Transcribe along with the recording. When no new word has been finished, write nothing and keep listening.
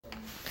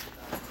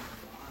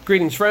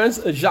Greetings, friends.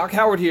 Jacque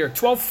Howard here.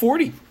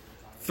 1240,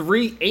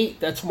 3/8.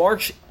 That's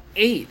March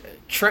 8.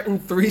 Trenton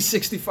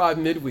 365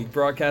 midweek,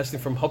 broadcasting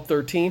from Hub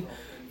 13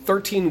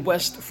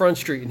 West Front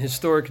Street in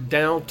historic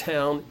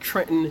downtown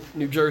Trenton,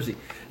 New Jersey.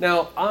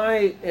 Now,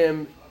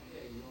 I'm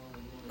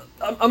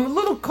a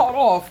little caught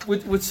off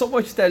with so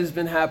much that has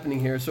been happening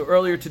here. So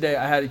earlier today,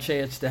 I had a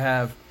chance to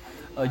have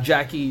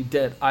Jacque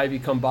Ivy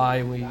come by,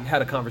 and we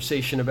had a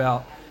conversation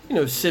about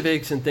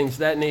civics and things of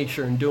that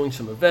nature, and doing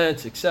some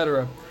events,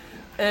 etc.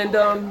 And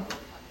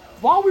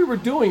while we were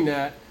doing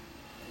that,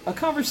 a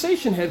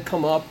conversation had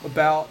come up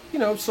about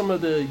some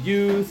of the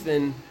youth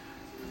and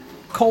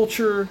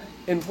culture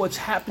and what's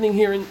happening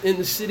here in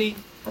the city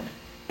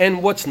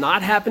and what's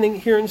not happening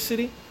here in the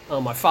city.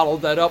 I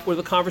followed that up with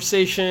a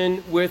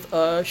conversation with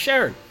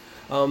Sharon,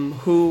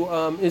 who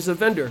is a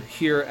vendor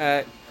here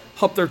at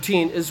Hub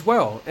 13 as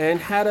well, and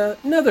had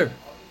another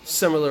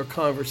similar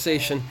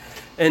conversation.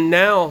 And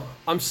now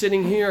I'm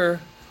sitting here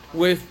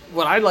with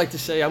what I'm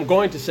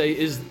going to say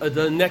is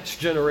the next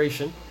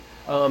generation.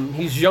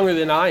 He's younger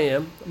than I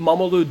am,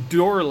 Momolu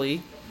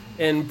Dorley,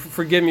 and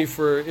forgive me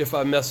if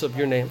I mess up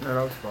your name. No,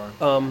 that was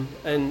fine.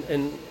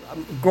 And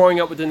growing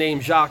up with the name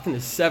Jacque in the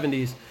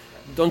 70s,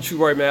 don't you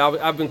worry, man.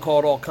 I've been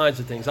called all kinds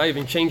of things. I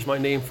even changed my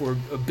name for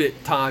a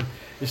bit time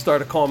and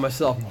started calling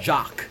myself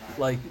Jacque,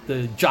 like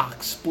the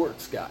jock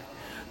sports guy.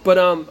 But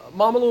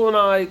Momolu and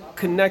I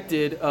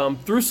connected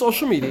through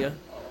social media.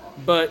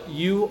 But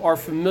you are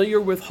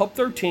familiar with Hub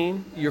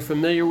 13. You're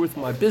familiar with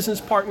my business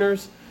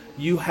partners.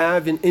 You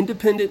have an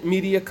independent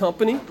media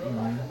company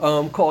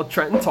called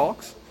Trenton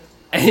Talks.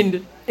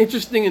 And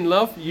interesting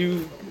enough,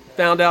 you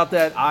found out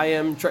that I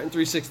am Trenton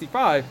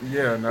 365.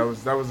 Yeah, and that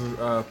was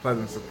a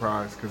pleasant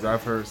surprise because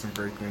I've heard some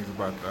great things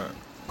about that.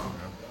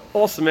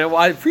 Awesome, man.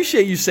 Well, I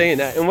appreciate you saying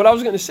that. And what I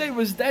was going to say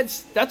was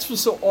that's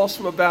what's so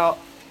awesome about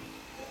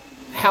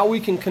how we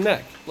can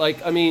connect.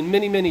 Like, I mean,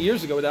 many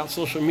years ago, without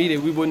social media,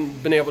 we wouldn't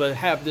have been able to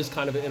have this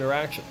kind of an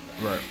interaction.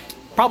 Right.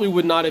 Probably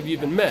would not have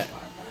even met.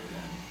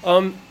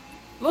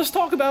 Let's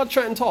talk about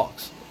Trenton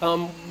Talks.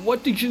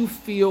 What did you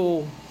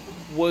feel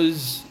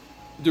was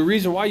the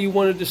reason why you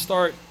wanted to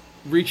start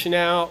reaching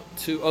out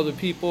to other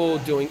people,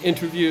 doing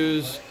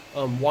interviews?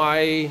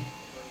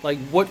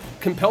 What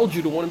compelled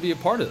you to want to be a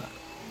part of that?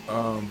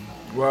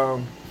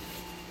 Well,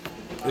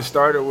 it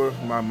started with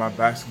my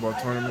basketball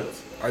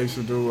tournaments. I used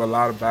to do a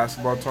lot of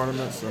basketball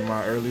tournaments in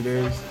my early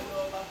days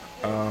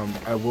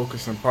at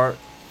Wilkinson Park.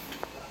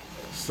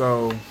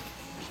 So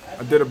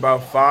I did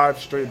about 5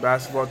 straight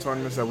basketball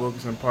tournaments at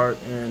Wilkinson Park,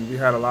 and we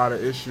had a lot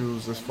of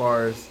issues as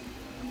far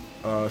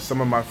as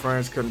some of my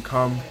friends couldn't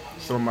come,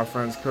 some of my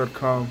friends could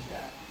come.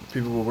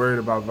 People were worried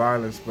about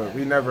violence, but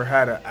we never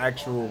had an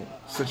actual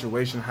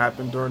situation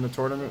happen during the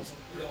tournaments,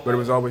 but it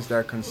was always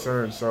that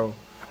concern. So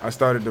I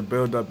started to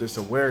build up this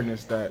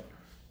awareness that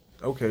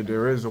okay,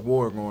 there is a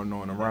war going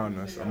on around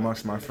us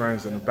amongst my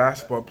friends, and the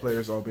basketball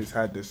players always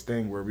had this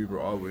thing where we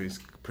were always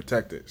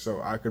protected. So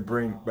I could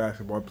bring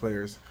basketball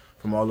players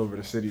from all over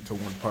the city to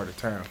one part of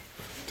town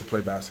to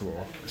play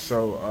basketball.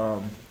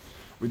 So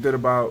we did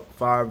about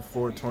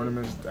 4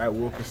 tournaments at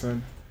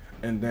Wilkinson,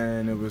 and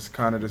then it was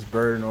kind of this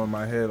burden on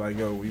my head, like,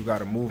 yo, you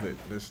gotta move it,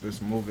 let's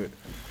move it.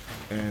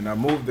 And I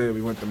moved it.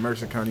 We went to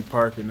Mercer County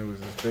Park, and it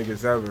was as big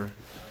as ever.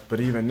 But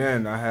even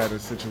then, I had a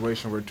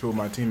situation where 2 of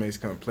my teammates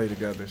couldn't play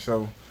together.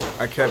 So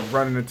I kept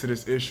running into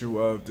this issue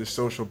of the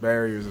social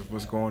barriers of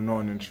what's going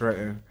on in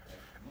Trenton,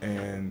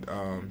 and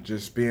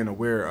just being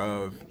aware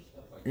of,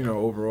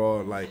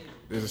 overall, like,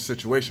 there's a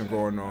situation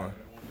going on.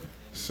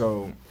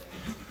 So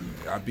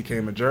I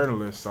became a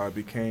journalist. So I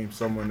became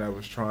someone that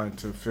was trying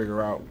to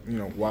figure out,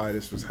 why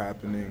this was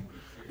happening,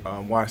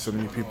 why so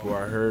many people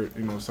are hurt,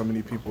 so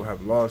many people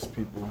have lost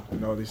people,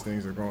 and all these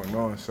things are going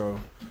on. So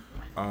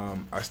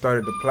I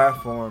started the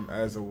platform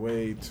as a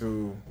way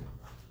to,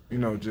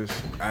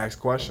 just ask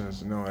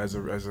questions, as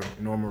a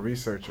normal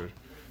researcher.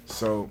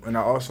 So, and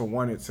I also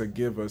wanted to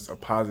give us a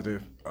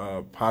positive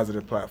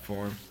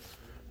platform,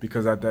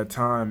 because at that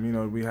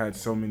time, we had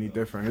so many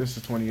different. This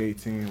is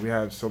 2018. We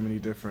had so many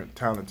different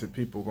talented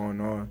people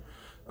going on.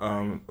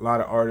 A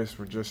lot of artists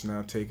were just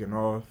now taking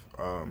off.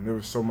 There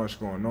was so much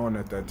going on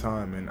at that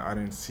time, and I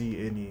didn't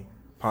see any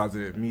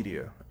positive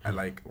media. I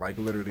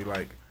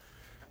literally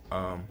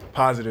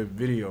positive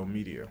video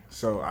media.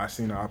 So I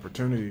seen an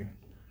opportunity.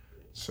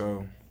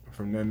 So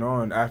from then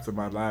on, after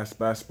my last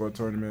basketball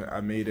tournament, I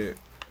made it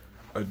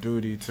a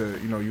duty to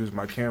use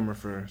my camera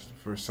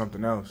for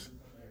something else,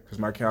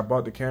 because I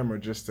bought the camera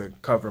just to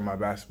cover my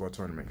basketball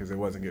tournament because it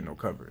wasn't getting no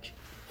coverage.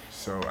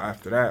 So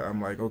after that,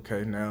 I'm like,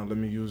 okay, now let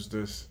me use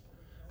this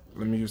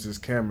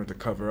camera to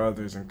cover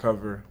others and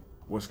cover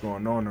what's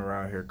going on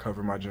around here,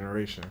 cover my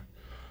generation.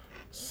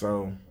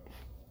 So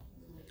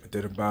I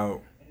did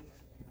about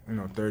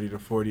 30 to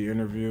 40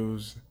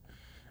 interviews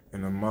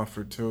in a month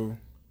or 2,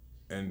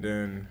 and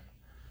then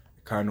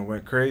it kind of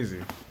went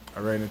crazy. I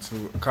ran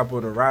into a couple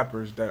of the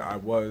rappers that I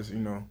was,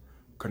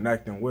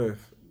 connecting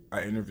with.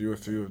 I interviewed a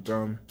few of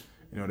them.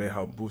 They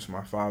helped boost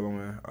my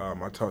following.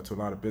 I talked to a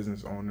lot of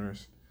business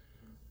owners.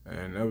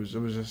 And it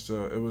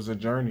was a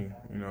journey,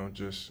 you know,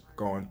 just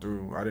going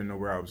through. I didn't know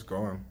where I was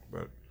going,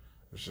 but it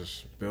was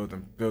just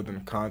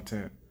building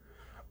content,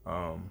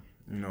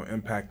 you know,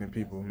 impacting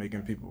people,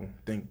 making people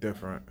think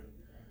different,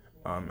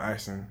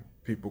 asking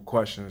people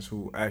questions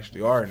who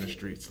actually are in the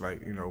streets,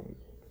 like, you know,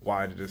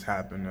 why did this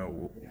happen? Or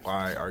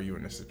why are you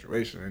in this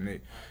situation? And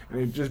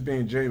they just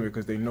being genuine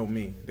because they know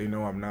me. They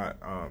know I'm not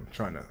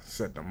trying to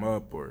set them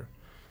up or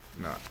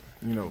not,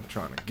 you know,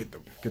 trying to get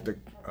the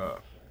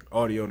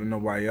audio to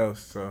nobody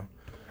else. So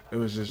it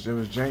was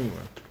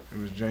genuine. It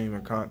was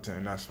genuine content,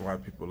 and that's why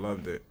people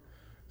loved it.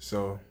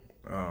 So,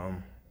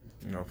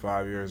 you know,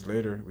 5 years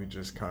later, we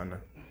just kind of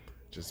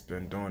just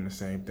been doing the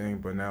same thing,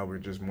 but now we're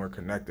just more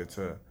connected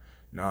to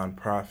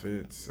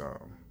nonprofits.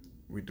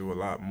 We do a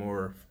lot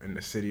more in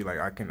the city. Like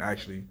I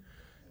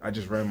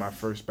just ran my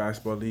first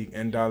basketball league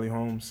in Dorley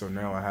home, so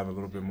now I have a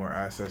little bit more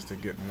access to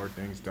get more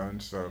things done.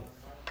 So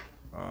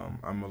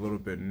I'm a little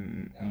bit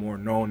more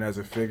known as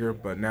a figure,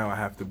 but now I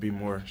have to be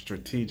more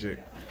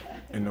strategic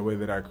in the way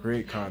that I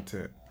create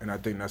content, and I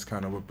think that's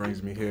kind of what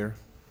brings me here,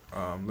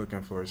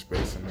 looking for a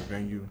space and a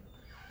venue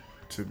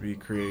to be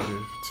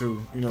creative,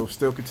 to, you know,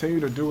 still continue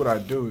to do what I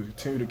do,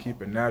 continue to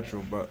keep it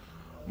natural, but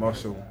I'm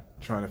also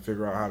trying to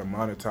figure out how to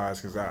monetize,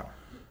 because I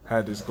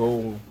had this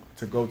goal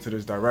to go to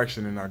this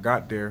direction, and I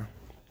got there,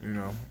 you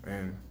know,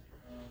 and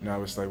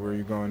now it's like, where are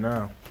you going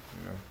now?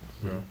 You know,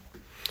 so.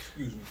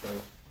 Excuse me,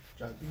 fellas.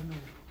 Jacque, do you know?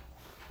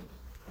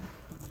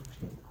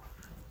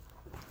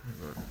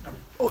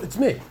 Oh, it's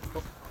me.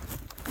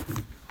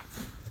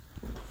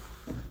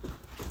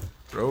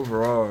 But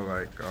overall,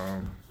 like,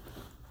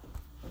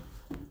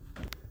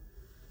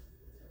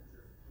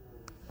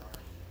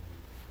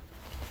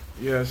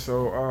 yeah,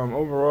 so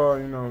overall,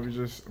 you know,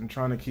 I'm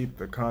trying to keep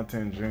the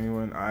content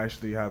genuine. I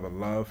actually have a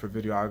love for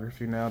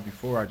videography now.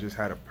 Before, I just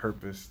had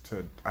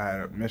I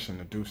had a mission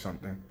to do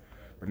something,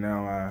 but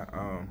now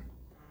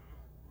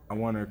I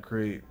want to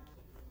create,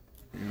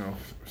 you know,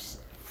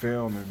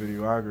 film and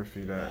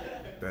videography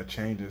that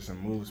changes and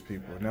moves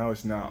people. Now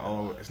it's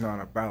not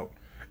about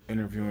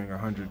interviewing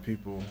 100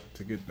 people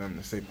to get them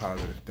to say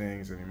positive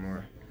things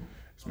anymore.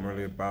 It's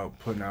merely about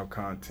putting out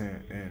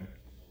content and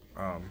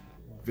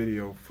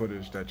video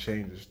footage that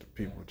changes the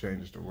people,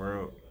 changes the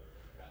world,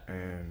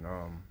 and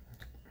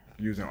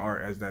using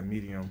art as that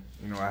medium.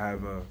 You know, I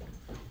have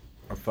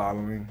a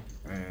following,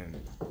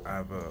 and I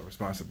have a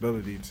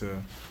responsibility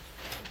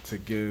to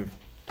give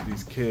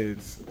these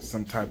kids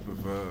some type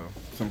of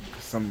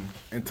some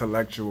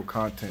intellectual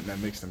content that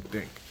makes them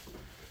think,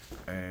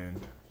 and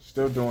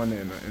still doing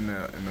it in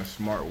a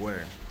smart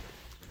way.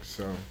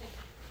 So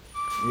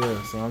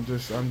yeah, so I'm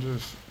just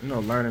you know,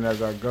 learning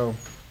as I go.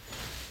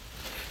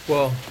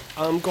 Well,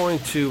 I'm going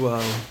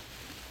to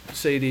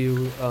say to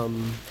you,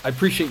 I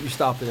appreciate you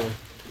stopping in.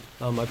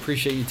 I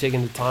appreciate you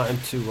taking the time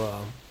to,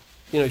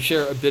 you know,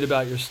 share a bit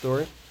about your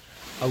story.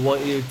 I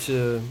want you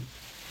to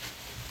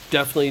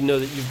definitely know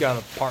that you've got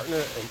a partner,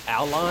 an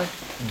ally,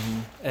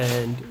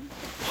 and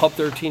Hub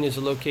 13 is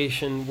a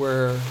location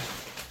where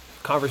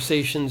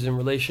conversations and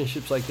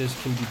relationships like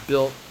this can be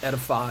built,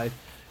 edified,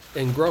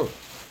 and grown.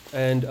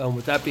 And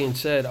with that being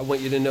said, I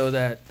want you to know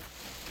that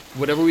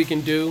whatever we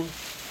can do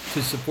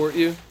to support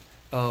you,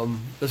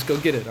 let's go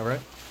get it, all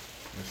right?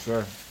 Yes,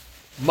 sir.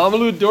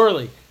 Momolu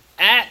Dorley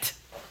at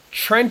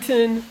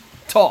Trenton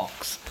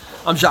Talks.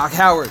 I'm Jacque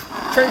Howard,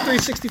 Trenton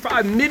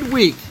 365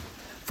 midweek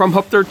from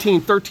Hub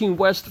 13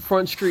 West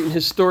Front Street in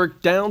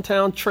historic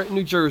downtown Trenton,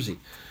 New Jersey.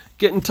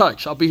 Get in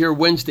touch. I'll be here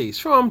Wednesdays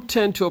from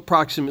 10 to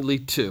approximately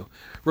 2.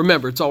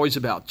 Remember, it's always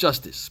about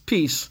justice,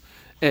 peace,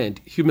 and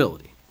humility.